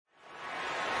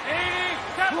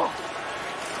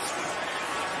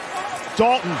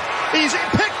Dalton, he's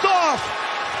picked off.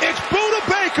 It's Budda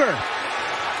Baker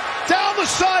down the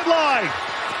sideline.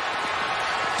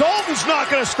 Dalton's not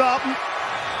going to stop him.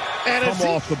 And come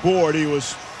off the board, he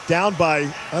was down by,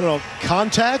 I don't know,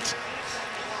 contact?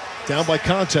 Down by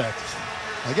contact.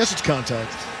 I guess it's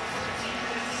contact.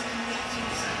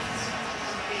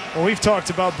 Well, we've talked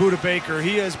about Budda Baker.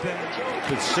 He has been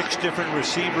with 6 different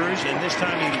receivers, and this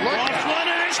time he lost one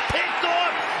and is picked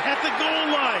off at the goal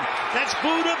line. That's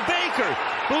Budda Baker.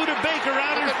 Budda Baker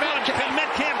out in front. Can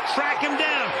Metcalf track him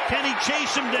down? Can he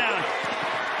chase him down?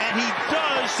 And he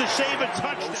does to save a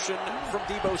touchdown. From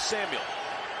Deebo Samuel.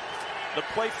 The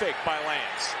play fake by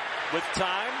Lance. With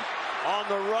time, on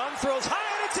the run, throws high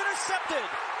and it's intercepted.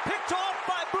 Picked off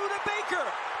by Budda Baker.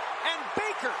 And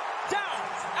Baker down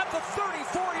at the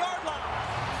 34-yard line.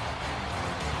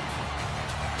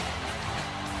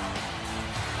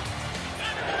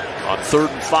 On 3rd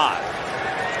and 5.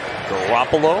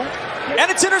 Garoppolo. And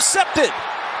it's intercepted.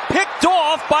 Picked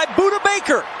off by Budda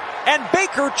Baker. And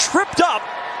Baker tripped up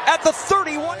at the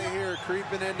 31. Here,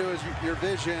 creeping into your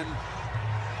vision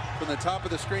from the top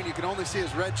of the screen. You can only see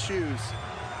his red shoes.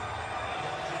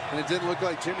 And it didn't look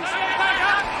like Jimmy's.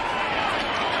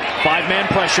 5-man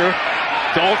pressure.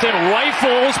 Dalton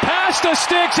rifles past the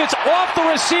sticks. It's off the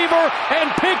receiver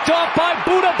and picked off by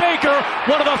Budda Baker,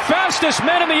 one of the fastest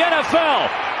men in the NFL.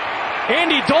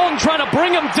 Andy Dalton trying to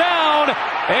bring him down,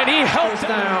 and he helped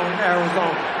down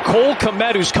Arizona. Cole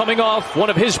Kmet, who's coming off one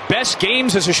of his best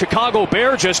games as a Chicago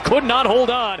Bear, just could not hold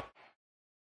on.